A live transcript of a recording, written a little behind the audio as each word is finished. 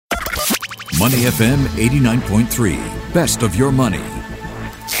Money FM 89.3. Best of your money.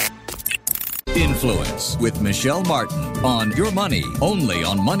 Influence with Michelle Martin on Your Money, only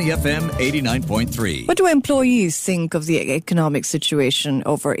on Money FM 89.3. What do employees think of the economic situation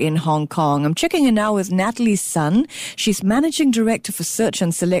over in Hong Kong? I'm checking in now with Natalie Sun. She's Managing Director for Search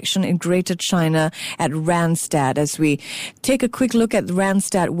and Selection in Greater China at Randstad, as we take a quick look at the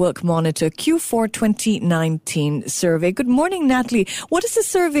Randstad Work Monitor Q4 2019 survey. Good morning, Natalie. What does the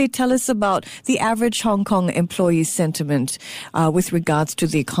survey tell us about the average Hong Kong employee sentiment with regards to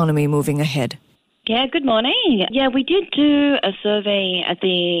the economy moving ahead? Yeah, good morning. Yeah, we did do a survey at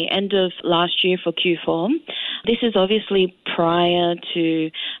the end of last year for Q4. This is obviously prior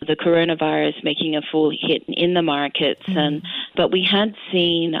to the coronavirus making a full hit in the markets, but we had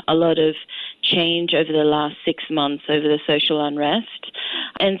seen a lot of change over the last 6 months over the social unrest.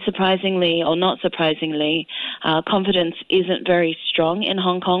 And surprisingly, or not surprisingly, confidence isn't very strong in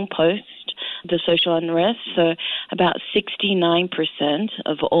Hong Kong post the social unrest. So about 69%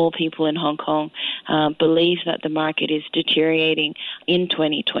 of all people in Hong Kong believe that the market is deteriorating in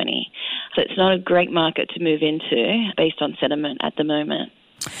 2020. So it's not a great market to move into based on sentiment at the moment.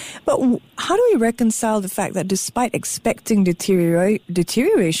 But how do we reconcile the fact that despite expecting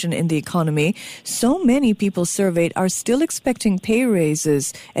deterioration in the economy, so many people surveyed are still expecting pay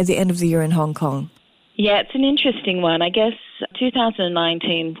raises at the end of the year in Hong Kong? Yeah, it's an interesting one. I guess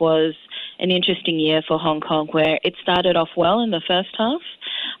 2019 was an interesting year for Hong Kong, where it started off well in the first half,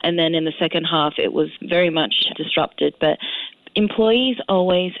 and then in the second half it was very much disrupted. But employees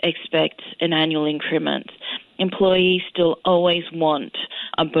always expect an annual increment. Employees still always want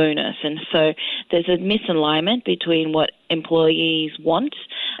a bonus, and so there's a misalignment between what employees want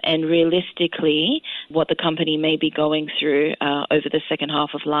and realistically what the company may be going through over the second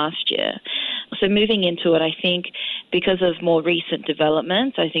half of last year. So moving into it, I think because of more recent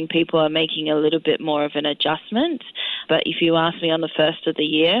developments, I think people are making a little bit more of an adjustment. But if you ask me on the first of the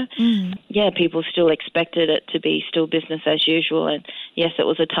year, people still expected it to be still business as usual. And yes, it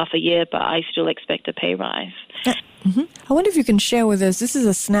was a tougher year, but I still expect a pay rise. I wonder if you can share with us, this is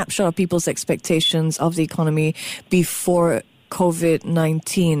a snapshot of people's expectations of the economy before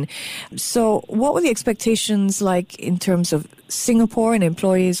COVID-19. So what were the expectations like in terms of Singapore and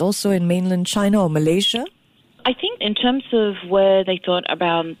employees also in mainland China or Malaysia? I think in terms of where they thought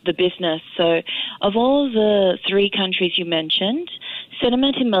about the business, so of all the three countries you mentioned,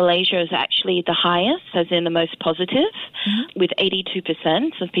 sentiment in Malaysia is actually the highest, as in the most positive, with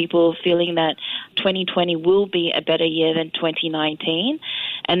 82% of people feeling that 2020 will be a better year than 2019.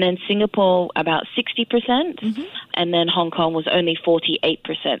 And then Singapore, about 60%, and then Hong Kong was only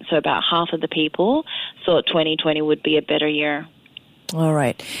 48%. So about half of the people thought 2020 would be a better year. All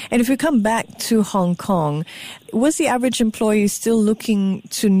right. And if we come back to Hong Kong, was the average employee still looking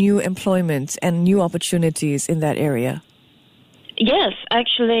to new employment and new opportunities in that area? Yes,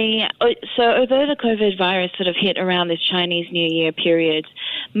 actually. So although the COVID virus sort of hit around this Chinese New Year period,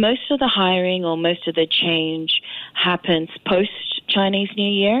 most of the hiring or most of the change happens post-Chinese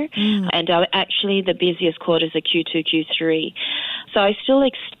New Year. And actually the busiest quarters are Q2, Q3. So I still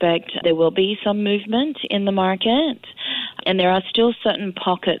expect there will be some movement in the market. And there are still certain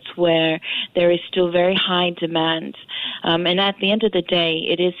pockets where there is still very high demand. And at the end of the day,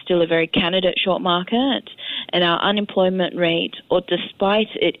 it is still a very candidate short market. And our unemployment rate, or despite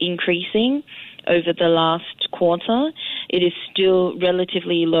it increasing over the last quarter, it is still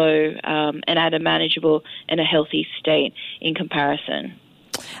relatively low and at a manageable and a healthy state in comparison.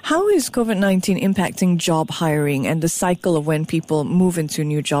 How is COVID-19 impacting job hiring and the cycle of when people move into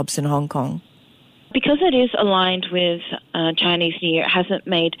new jobs in Hong Kong? Because it is aligned with Chinese New Year, it hasn't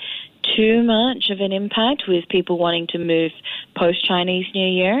made too much of an impact with people wanting to move post-Chinese New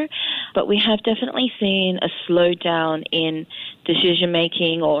Year. But we have definitely seen a slowdown in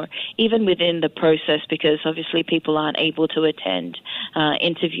decision-making or even within the process because obviously people aren't able to attend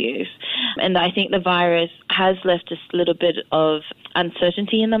interviews. And I think the virus has left a little bit of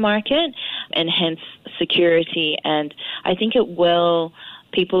uncertainty in the market and hence security. And I think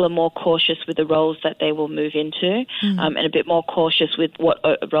people are more cautious with the roles that they will move into and a bit more cautious with what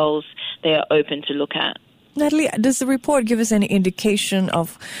roles they are open to look at. Natalie, does the report give us any indication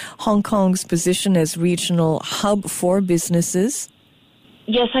of Hong Kong's position as regional hub for businesses?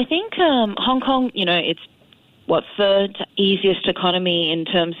 Yes, I think Hong Kong, it's third easiest economy in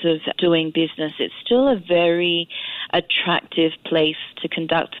terms of doing business. It's still a very attractive place to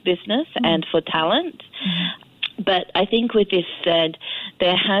conduct business and for talent. But I think with this said,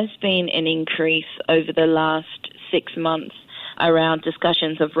 there has been an increase over the last 6 months around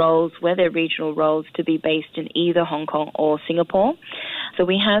discussions of roles, whether regional roles, to be based in either Hong Kong or Singapore. So So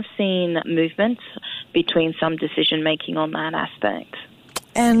we have seen movement between some decision making on that aspect.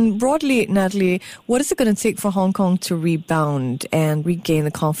 And broadly, Natalie, what is it going to take for Hong Kong to rebound and regain the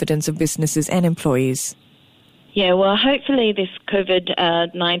confidence of businesses and employees? Yeah, well, hopefully this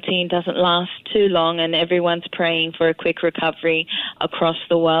COVID-19 doesn't last too long and everyone's praying for a quick recovery across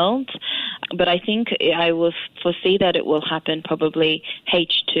the world. But I think I will foresee that it will happen probably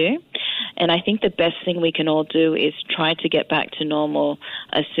H2. And I think the best thing we can all do is try to get back to normal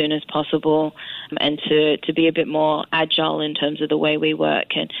as soon as possible and to be a bit more agile in terms of the way we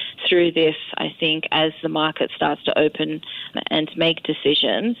work. And through this, I think as the market starts to open and make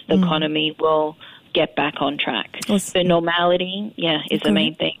decisions, the economy will get back on track. So normality, is the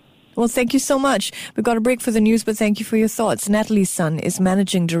main thing. Well, thank you so much. We've got a break for the news, but thank you for your thoughts. Natalie Sun is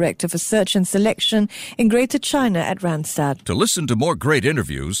Managing Director for Search and Selection in Greater China at Randstad. To listen to more great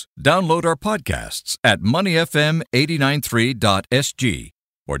interviews, download our podcasts at moneyfm893.sg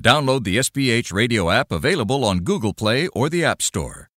or download the SPH radio app available on Google Play or the App Store.